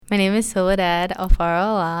My name is Soledad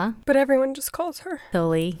Alfaro, but everyone just calls her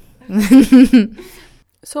Soli.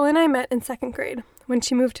 Soli and I met in 2nd grade when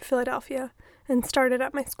she moved to Philadelphia and started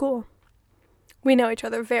at my school. We know each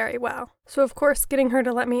other very well, so of course getting her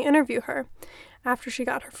to let me interview her after she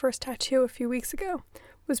got her first tattoo a few weeks ago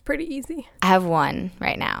was pretty easy. I have one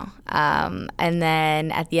right now, and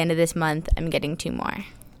then at the end of this month, I'm getting 2 more.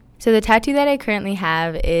 So the tattoo that I currently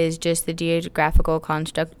have is just the geographical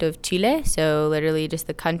construct of Chile, so literally just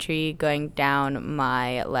the country going down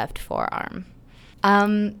my left forearm.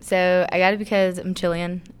 So I got it because I'm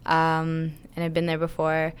Chilean, and I've been there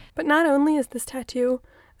before. But not only is this tattoo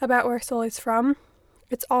about where Soli's from,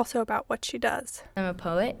 it's also about what she does. I'm a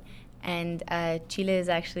poet, and Chile is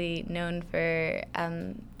actually known for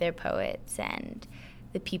their poets and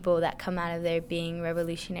the people that come out of there being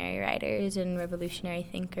revolutionary writers and revolutionary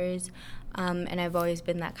thinkers, and I've always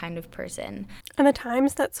been that kind of person. And the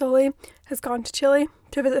times that Soli has gone to Chile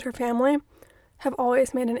to visit her family have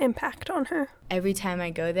always made an impact on her. Every time I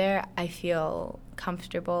go there, I feel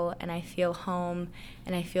comfortable, and I feel home,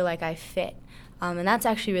 and I feel like I fit. And that's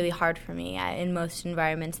actually really hard for me. In most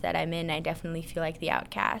environments that I'm in, I definitely feel like the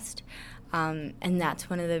outcast, and that's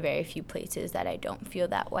one of the very few places that I don't feel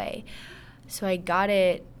that way. So I got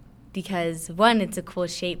it because, one, it's a cool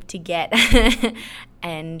shape to get,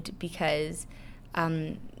 and because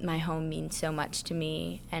my home means so much to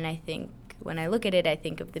me, and I think when I look at it, I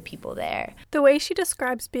think of the people there. The way she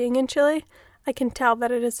describes being in Chile, I can tell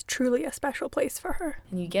that it is truly a special place for her.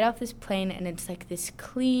 And you get off this plane, and it's like this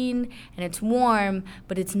clean, and it's warm,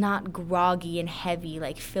 but it's not groggy and heavy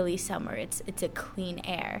like Philly summer. It's a clean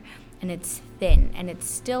air, and it's thin, and it's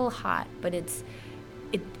still hot, but it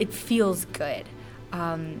feels good.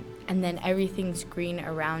 And then everything's green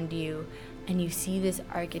around you, and you see this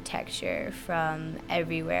architecture from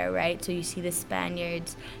everywhere, right? So you see the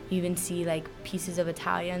Spaniards, you even see like pieces of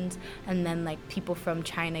Italians, and then like people from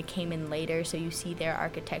China came in later, so you see their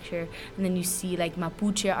architecture. And then you see like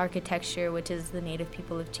Mapuche architecture, which is the native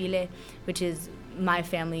people of Chile, which is my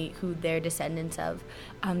family, who they're descendants of.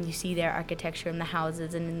 You see their architecture in the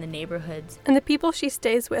houses and in the neighborhoods. And the people she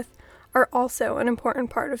stays with are also an important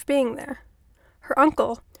part of being there. Her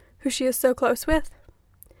uncle, who she is so close with,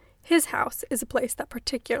 his house is a place that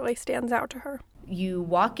particularly stands out to her. You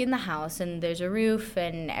walk in the house, and there's a roof,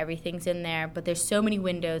 and everything's in there, but there's so many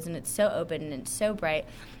windows, and it's so open, and it's so bright,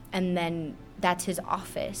 and then that's his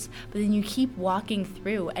office. But then you keep walking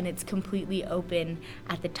through, and it's completely open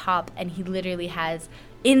at the top, and he literally has,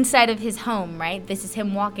 inside of his home, right? This is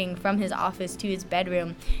him walking from his office to his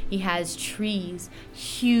bedroom. He has trees,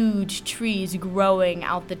 huge trees growing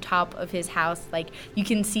out the top of his house. Like, you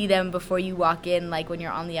can see them before you walk in, like when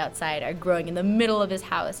you're on the outside, are growing in the middle of his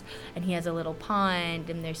house. And he has a little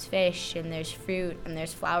pond, and there's fish, and there's fruit, and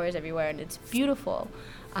there's flowers everywhere, and it's beautiful.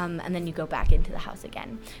 And then you go back into the house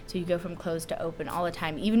again. So you go from closed to open all the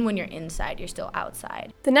time. Even when you're inside, you're still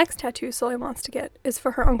outside. The next tattoo Soli wants to get is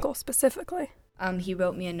for her uncle specifically. He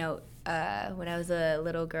wrote me a note when I was a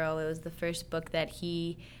little girl. It was the first book that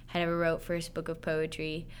he had ever wrote, first book of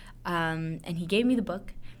poetry. And he gave me the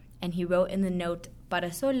book, and he wrote in the note,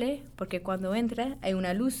 "Para Sole, porque cuando entra hay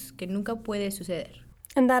una luz que nunca puede suceder."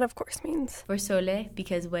 And that, of course, means for Sole,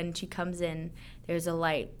 because when she comes in, there's a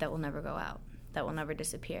light that will never go out, that will never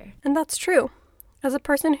disappear. And that's true. As a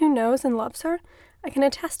person who knows and loves her, I can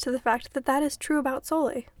attest to the fact that that is true about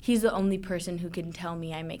Soli. He's the only person who can tell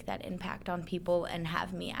me I make that impact on people and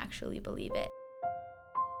have me actually believe it.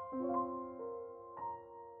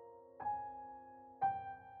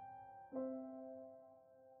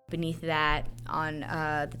 Beneath that, on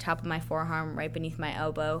the top of my forearm, right beneath my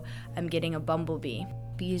elbow, I'm getting a bumblebee.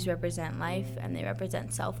 Bees represent life, and they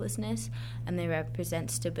represent selflessness, and they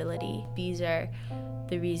represent stability. Bees are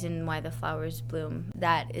the reason why the flowers bloom.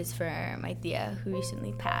 That is for my tia, who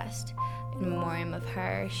recently passed. In memoriam of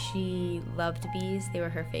her, she loved bees. They were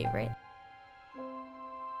her favorite.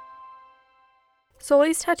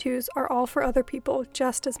 Soli's tattoos are all for other people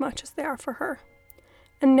just as much as they are for her.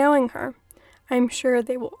 And knowing her, I'm sure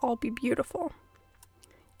they will all be beautiful.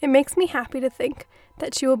 It makes me happy to think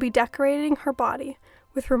that she will be decorating her body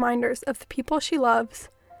with reminders of the people she loves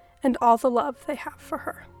and all the love they have for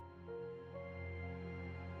her.